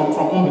separates us from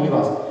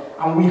unbelievers.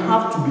 And we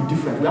have to be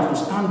different. We have to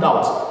stand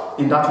out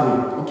in that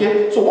way.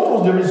 Okay? So what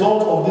was the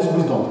result of this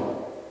wisdom?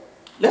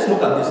 Let's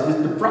look at this.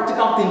 The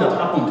practical thing that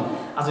happened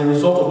as a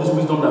result of this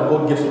wisdom that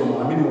God gave Solomon.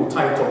 And maybe we'll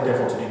tie it up there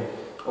for today.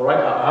 Alright?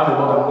 I have a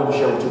lot I'm going to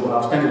share with you, but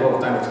I'll spend a lot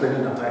of time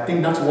explaining that. I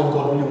think that's what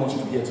God really wants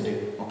you to hear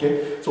today.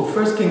 Okay? So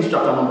 1 Kings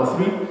chapter number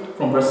 3,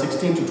 from verse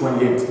 16 to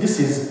 28. This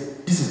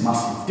is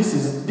massive. This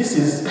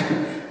is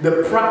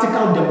the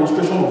practical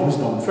demonstration of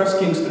wisdom. 1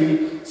 Kings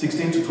 3,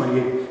 16 to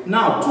 28.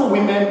 Now, two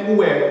women who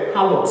were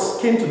harlots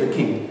came to the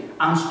king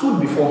and stood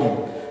before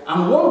him.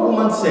 And one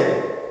woman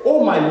said,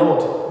 "Oh my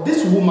lord,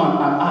 this woman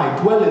and I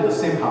dwell in the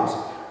same house,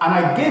 and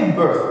I gave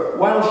birth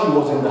while she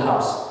was in the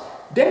house.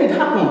 Then it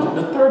happened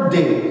the third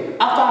day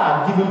after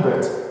I had given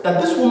birth,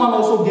 that this woman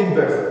also gave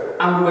birth,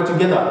 and we were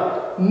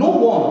together. No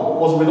one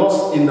was with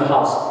us in the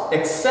house,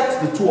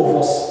 except the two of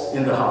us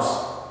in the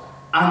house.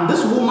 And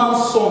this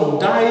woman's son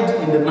died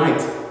in the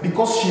night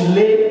because she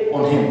lay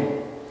on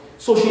him.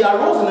 So she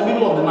arose in the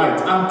middle of the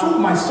night and took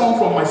my son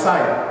from my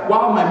side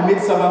while my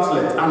maidservant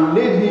slept, and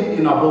laid him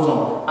in her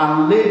bosom,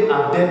 and laid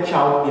a dead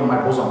child in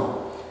my bosom.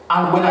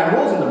 And when I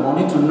rose in the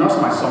morning to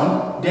nurse my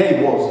son, there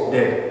he was,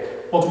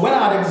 dead. But when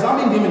I had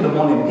examined him in the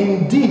morning,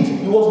 indeed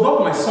he was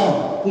not my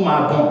son whom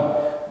I had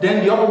born.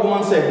 Then the other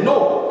woman said,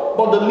 No,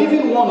 but the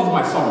living one is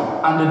my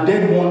son, and the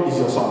dead one is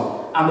your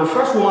son. And the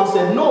first woman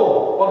said,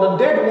 No, but the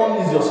dead one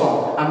is your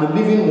son, and the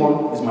living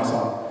one is my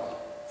son.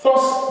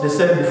 Thus they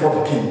said before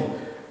the king.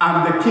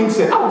 And the king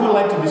said, How would you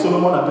like to be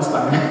Solomon at this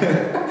time?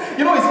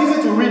 It's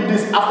easy to read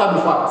this after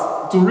the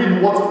fact, to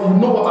read what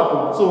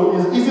happened. So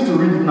it's easy to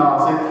read it now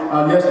and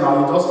say, yes,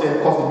 now you just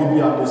said, curse the baby,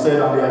 and they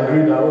said, and they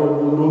agreed that,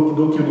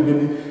 don't kill the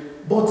baby.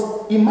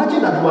 But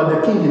imagine that you are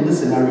the king in this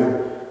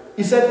scenario.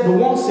 He said, the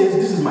one says,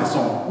 this is my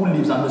son who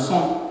lives, and the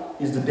son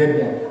is the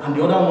dead one. And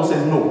the other one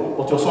says, no,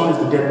 but your son is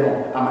the dead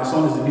one, and my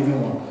son is the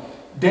living one.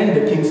 Then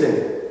the king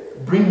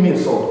said, bring me a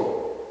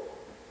sword.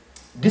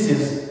 This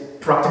is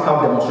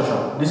practical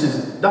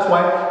demonstration. That's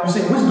why, you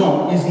see,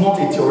 wisdom is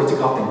not a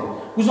theoretical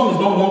thing. Wisdom is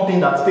not one thing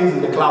that stays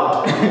in the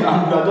cloud. And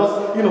you are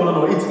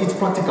just, it's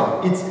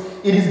practical.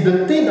 It is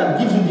the thing that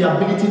gives you the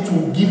ability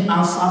to give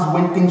answers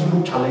when things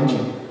look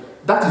challenging.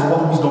 That is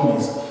what wisdom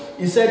is.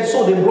 He said,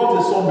 so they brought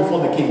a sword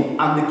before the king,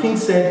 and the king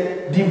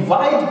said,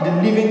 divide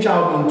the living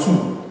child in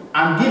two,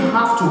 and give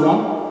half to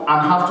one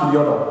and half to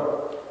the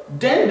other.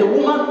 Then the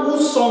woman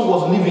whose son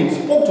was living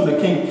spoke to the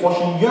king, for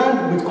she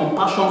yearned with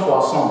compassion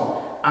for her son.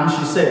 And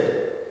she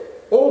said,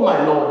 Oh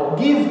my lord,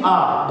 give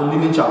her the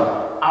living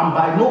child, and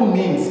by no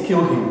means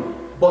kill him.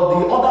 But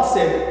the other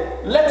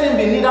said, let him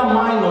be neither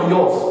mine nor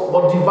yours,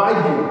 but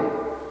divide him.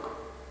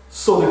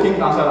 So the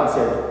king answered and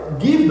said,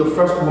 give the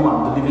first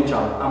woman the living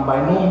child, and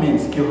by no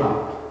means kill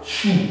her.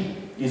 She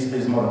is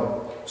his mother.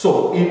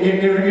 So he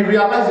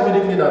realized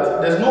immediately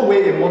that there's no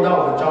way a mother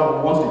of a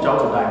child wants the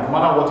child to die, no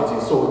matter what it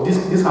is. So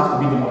this has to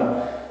be the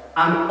mother.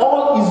 And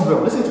all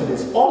Israel, listen to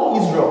this,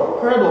 all Israel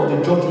heard of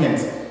the judgment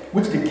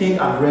which the king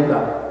had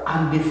rendered,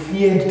 and they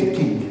feared the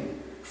king.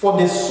 For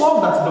they saw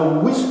that the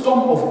wisdom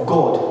of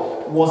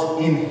God was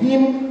in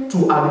him to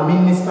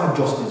administer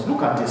justice.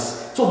 Look at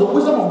this. So the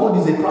wisdom of God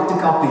is a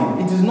practical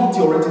thing. It is not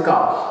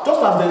theoretical.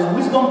 Just as there is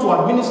wisdom to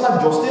administer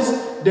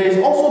justice, there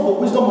is also the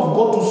wisdom of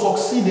God to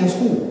succeed in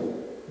school.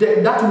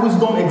 That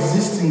wisdom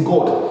exists in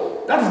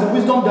God. That is the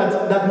wisdom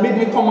that made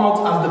me come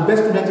out as the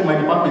best student in my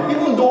department.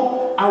 Even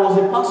though I was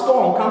a pastor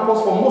on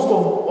campus for most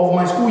of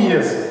my school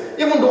years.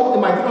 Even though in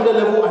my 300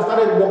 level, I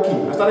started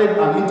working. I started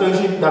an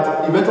internship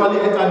that eventually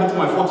entered into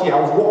my fourth year.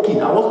 I was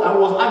working. I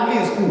was hardly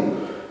in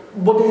school.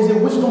 But there is a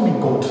wisdom in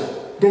God.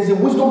 There is a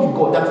wisdom in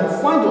God that you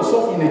find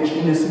yourself in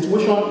a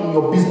situation in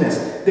your business.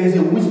 There is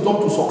a wisdom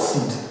to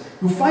succeed.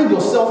 You find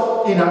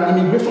yourself in an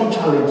immigration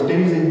challenge, there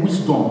is a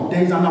wisdom.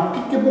 There is an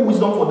applicable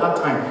wisdom for that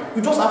time.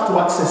 You just have to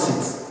access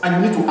it,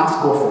 and you need to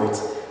ask God for it.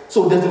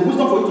 So there's a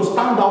wisdom for you to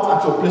stand out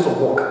at your place of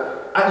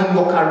work. And in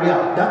your career,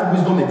 that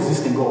wisdom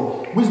exists in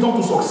God. Wisdom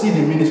to succeed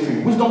in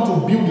ministry. Wisdom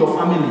to build your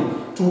family.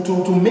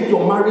 To make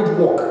your marriage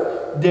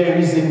work. There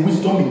is a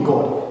wisdom in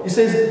God. It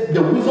says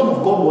the wisdom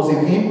of God was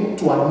in him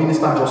to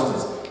administer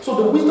justice.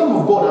 So the wisdom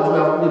of God,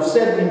 as we have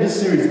said in this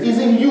series, is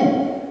in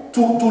you.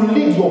 To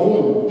lead your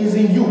home is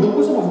in you. The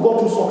wisdom of God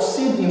to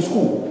succeed in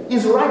school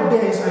is right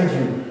there inside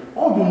you.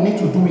 All you need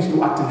to do is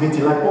to activate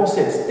it. Like Paul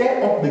said,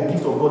 stir up the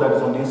gift of God that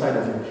is on the inside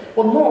of you.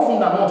 But more often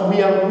than not,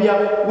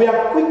 we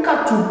are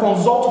quicker to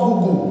consult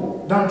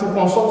Google than to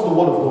consult the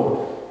Word of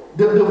God.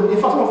 In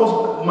fact, some of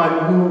us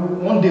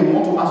one day we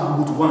want to ask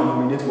Google to go and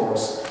illuminate for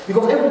us,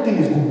 because everything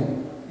is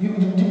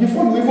Google.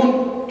 Before you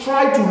even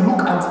try to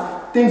look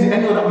at things in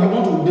any other, you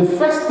want to, the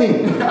first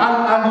thing, and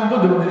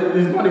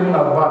it's not even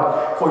as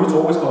bad for you to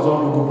always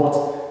consult Google,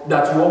 but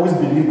that you always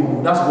believe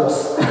Google, that's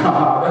worse. There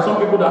are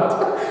some people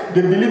that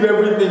they believe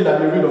everything that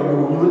they read on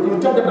Google.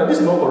 You tell them that this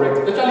is not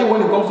correct. Especially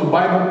when it comes to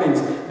Bible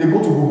things, they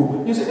go to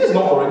Google. You say, this is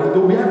not correct.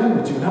 They'll be arguing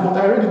with you. But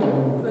I read it on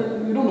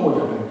Google. You don't know what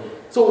you're doing.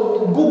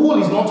 So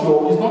Google is not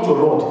your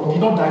Lord. It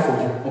did not die for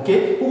you.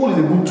 Okay? Google is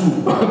a good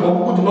tool. But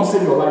Google did not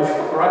save your life.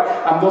 Alright?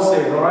 I'm just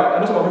saying, alright? I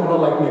know some people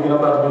don't like me again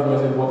after today's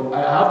message, but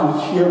I have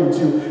to share with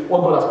you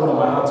what God has put on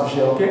my heart to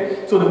share,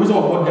 okay? So the wisdom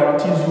of God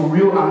guarantees you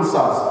real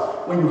answers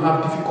when you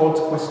have difficult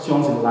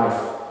questions in life.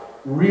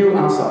 Real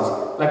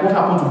answers. Like what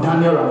happened to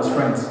Daniel and his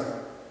friends.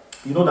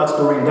 You know that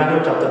story in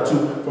Daniel chapter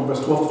 2 from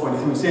verse 12 to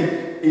 23.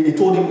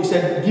 He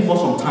said, give us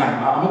some time.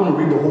 I'm not going to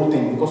read the whole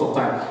thing because of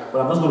time,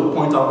 but I'm just going to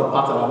point out the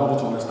part that I want you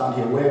to understand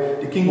here,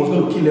 where the king was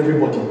going to kill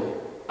everybody.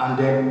 And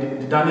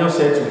then Daniel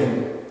said to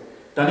him,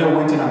 Daniel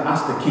went in and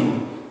asked the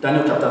king,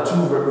 Daniel chapter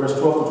 2 verse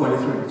 12 to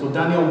 23. So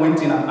Daniel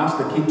went in and asked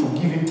the king to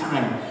give him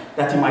time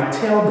that he might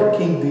tell the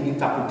king the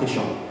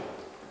interpretation.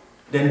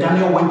 Then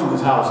Daniel went to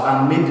his house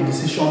and made the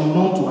decision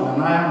known to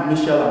Ananiah,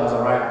 Mishael, and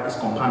Azariah, his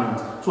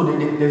companions. So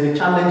there's a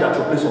challenge at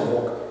your place of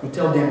work. You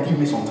tell them, give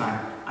me some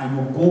time. And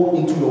you go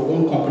into your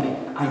own company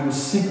and you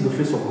seek the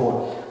face of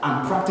God.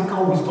 And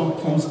practical wisdom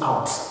comes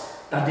out,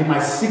 that they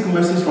might seek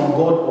mercies from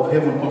God of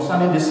heaven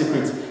concerning this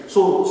secret,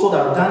 so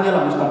that Daniel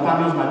and his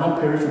companions might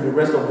not perish with the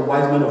rest of the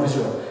wise men of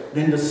Israel.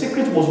 Then the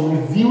secret was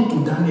revealed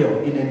to Daniel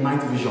in a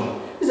night vision.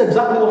 This is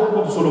exactly what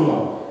happened to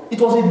Solomon. It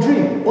was a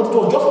dream, but it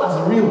was just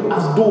as real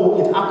as though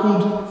it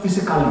happened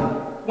physically.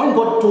 When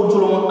God told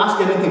Solomon,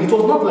 ask anything, it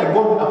was not like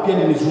God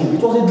appeared in his room.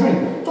 It was a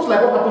dream. Just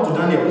like what happened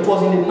to Daniel. It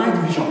was in a night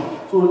vision.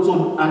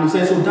 And he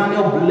said, so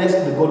Daniel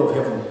blessed the God of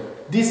heaven.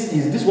 This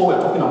is what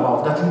we're talking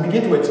about. That you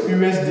begin to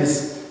experience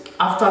this.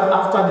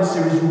 After this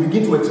series, you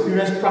begin to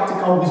experience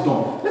practical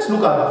wisdom. Let's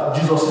look at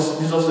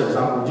Jesus'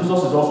 example. Jesus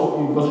is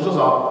also, because Jesus is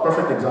our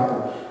perfect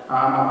example. And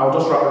I'll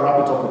just wrap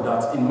it up with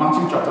that. In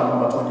Matthew chapter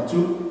number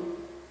 22,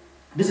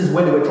 this is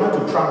when they were trying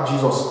to trap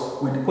Jesus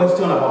with the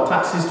question about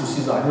taxes to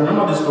Caesar. You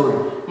remember this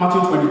story?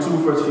 Matthew 22,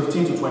 verse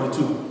 15 to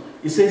 22.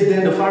 It says,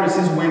 then the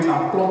Pharisees went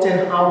and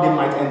plotted how they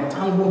might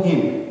entangle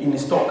him in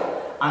his talk.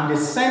 And they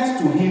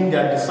sent to him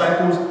their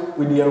disciples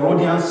with the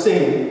Herodians,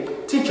 saying,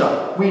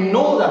 Teacher, we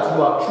know that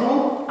you are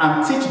true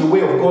and teach the way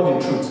of God in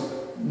truth.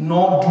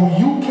 Nor do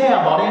you care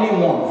about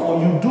anyone,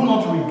 for you do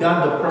not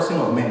regard the person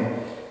of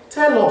men.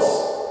 Tell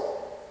us,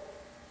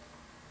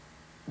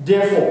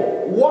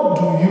 therefore, what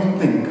do you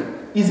think?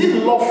 Is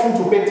it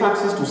lawful to pay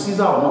taxes to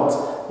Caesar or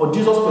not? But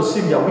Jesus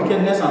perceived their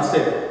wickedness and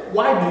said,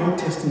 why do you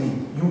test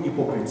me, you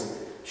hypocrites?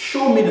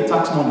 Show me the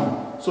tax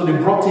money. So they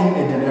brought him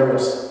a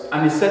denarius,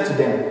 and he said to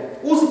them,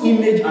 whose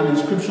image and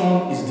inscription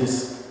is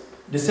this?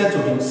 They said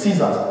to him,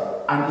 Caesar's.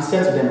 And he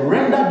said to them,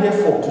 render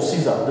therefore to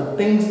Caesar the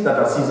things that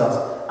are Caesar's,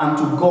 and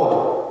to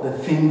God the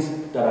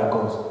things that are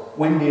God's.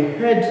 When they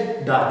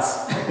heard that,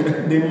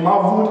 they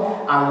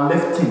marveled and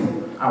left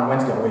him and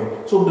went their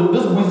way. So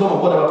this wisdom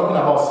of God that we're talking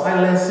about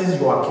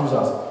silences your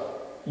accusers.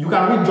 You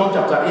can read John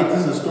chapter 8. This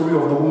is the story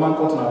of the woman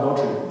caught in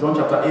adultery. John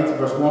chapter 8,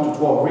 verse 1 to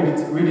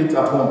 12. Read it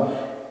at home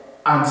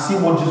and see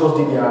what Jesus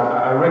did here.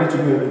 I read it to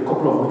you a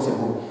couple of weeks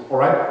ago.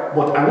 Alright?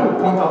 But I want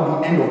to point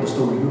out the end of the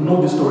story. You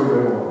know this story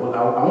very well. But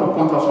I want to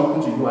point out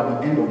something to you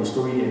at the end of the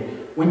story here.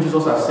 When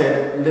Jesus has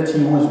said, let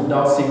him who is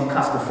without sin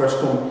cast the first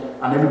stone,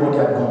 and everybody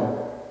had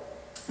gone.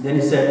 Then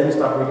he said, let me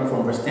start reading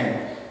from verse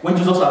 10. When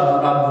Jesus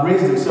had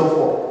raised himself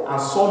up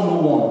and saw no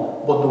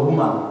one but the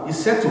woman, he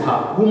said to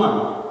her,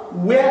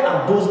 woman, where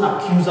are those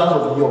accusers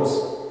of yours?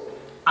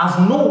 Has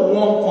no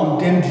one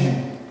condemned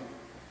you?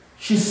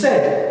 She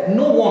said,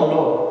 no one,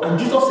 Lord. And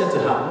Jesus said to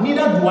her,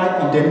 neither do I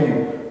condemn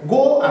you.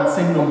 Go and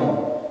sin no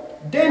more.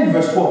 Then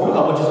verse 12, look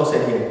at what Jesus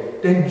said here.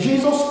 Then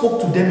Jesus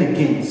spoke to them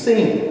again,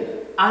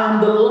 saying, I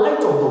am the light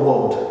of the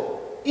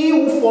world. He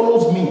who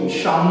follows me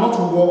shall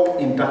not walk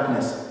in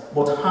darkness,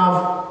 but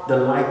have the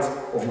light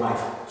of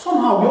life.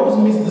 Somehow we always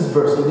miss this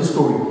verse in this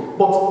story.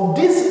 But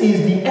this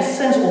is the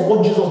essence of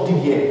what Jesus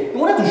did here. He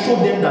wanted to show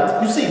them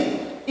that, you see,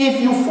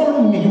 if you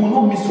follow me, you will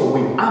not miss your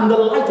way. I am the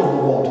light of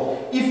the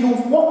world. If you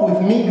walk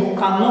with me, you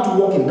cannot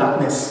walk in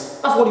darkness.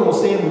 That's what he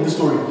was saying with this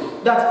story.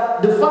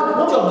 that the fact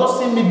what you have just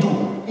seen me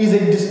do is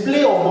a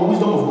display of the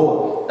wisdom of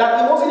God.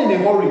 That he wasn't in a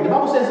hurry. The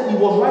Bible says he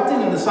was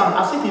writing in the sand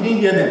as if he didn't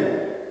hear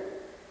them.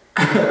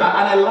 And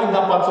I like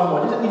that part so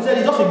much. He said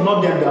he just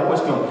ignored them, their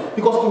question,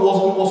 because he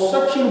was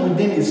searching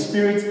within his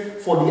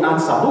spirit for the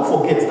answer. Don't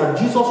forget that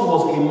Jesus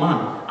was a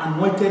man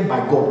anointed by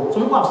God.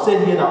 Some people have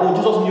said here that, oh,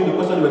 Jesus knew the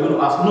question you were going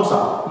to ask. No,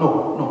 sir.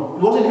 No.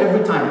 It wasn't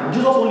every time.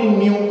 Jesus only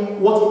knew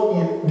what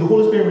the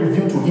Holy Spirit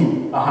revealed to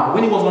him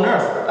when he was on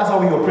earth. That's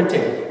how he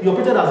operated. He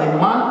operated as a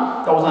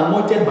man that was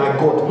anointed by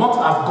God, not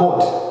as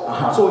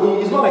God. So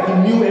it's not like he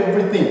knew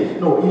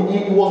everything. No,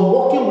 he was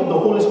walking with the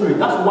Holy Spirit.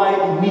 That's why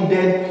he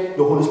needed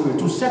the Holy Spirit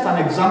to set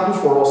an example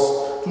for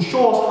us, to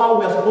show us how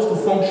we are supposed to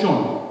function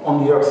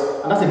on the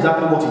earth. And that's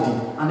exactly what he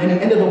did. And then he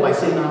ended up by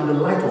saying, I'm the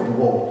light of the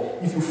world.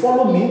 If you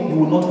follow me, you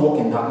will not walk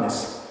in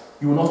darkness.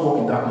 You will not walk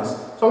in darkness.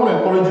 So I want to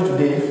encourage you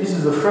today, if this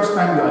is the first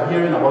time you are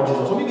hearing about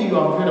Jesus, or maybe you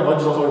have heard about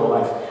Jesus all your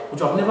life, but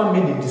you have never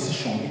made a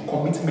decision, a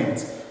commitment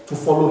to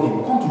follow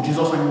him. Come to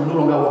Jesus and you will no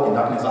longer walk in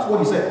darkness. That's what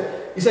he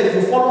said. He said, if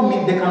you follow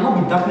me, there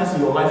cannot be darkness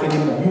in your life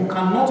anymore. You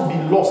cannot be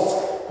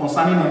lost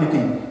concerning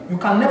anything. You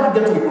can never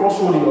get to a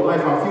crossroad in your life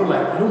and feel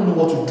like, I don't know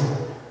what to do.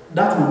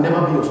 That will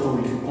never be your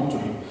story if you come to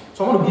him.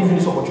 So I want to give you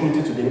this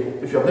opportunity today.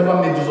 If you have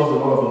never made Jesus the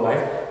Lord of your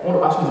life, I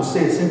want to ask you to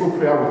say a simple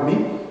prayer with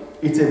me.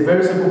 It's a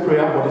very simple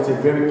prayer, but it's a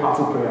very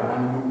powerful prayer.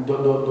 And the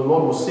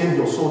Lord will save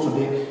your soul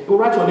today. He will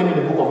write your name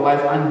in the book of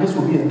life, and this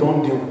will be a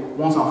done deal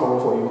once and for all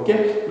for you.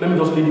 Okay? Let me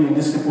just lead you in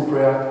this simple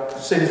prayer.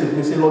 Say this with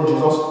me. Say, Lord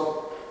Jesus,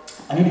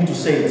 I need you to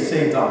say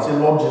it out. Say,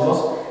 Lord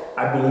Jesus,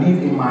 I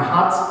believe in my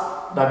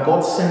heart that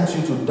God sent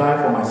you to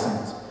die for my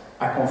sins.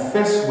 I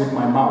confess with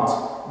my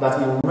mouth that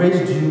he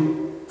raised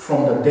you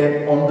from the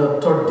dead on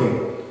the third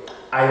day.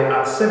 I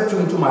accept you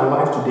into my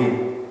life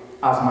today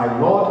as my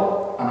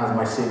Lord and as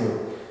my Savior.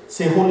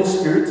 Say, Holy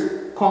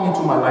Spirit, come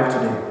into my life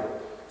today.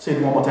 Say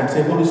it one more time.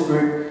 Say, Holy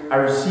Spirit, I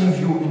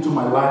receive you into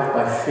my life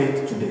by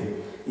faith today.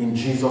 In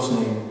Jesus'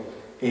 name.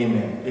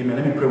 Amen. Amen.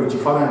 Let me pray with you.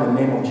 Father, in the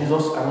name of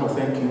Jesus, I want to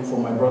thank you for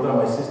my brother and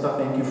my sister.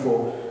 Thank you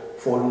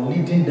for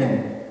leading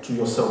them to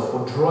yourself,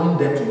 for drawing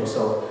them to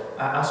yourself.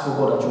 I ask, oh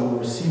God, that you will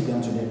receive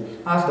them today.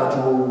 Ask that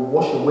you will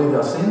wash away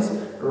their sins,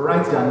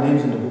 write their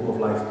names in the book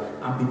of life,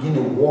 and begin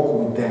a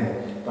walk with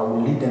them that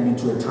will lead them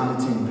into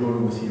eternity in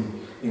glory with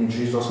you. In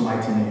Jesus'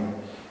 mighty name.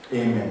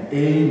 Amen.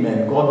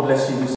 Amen. God bless you.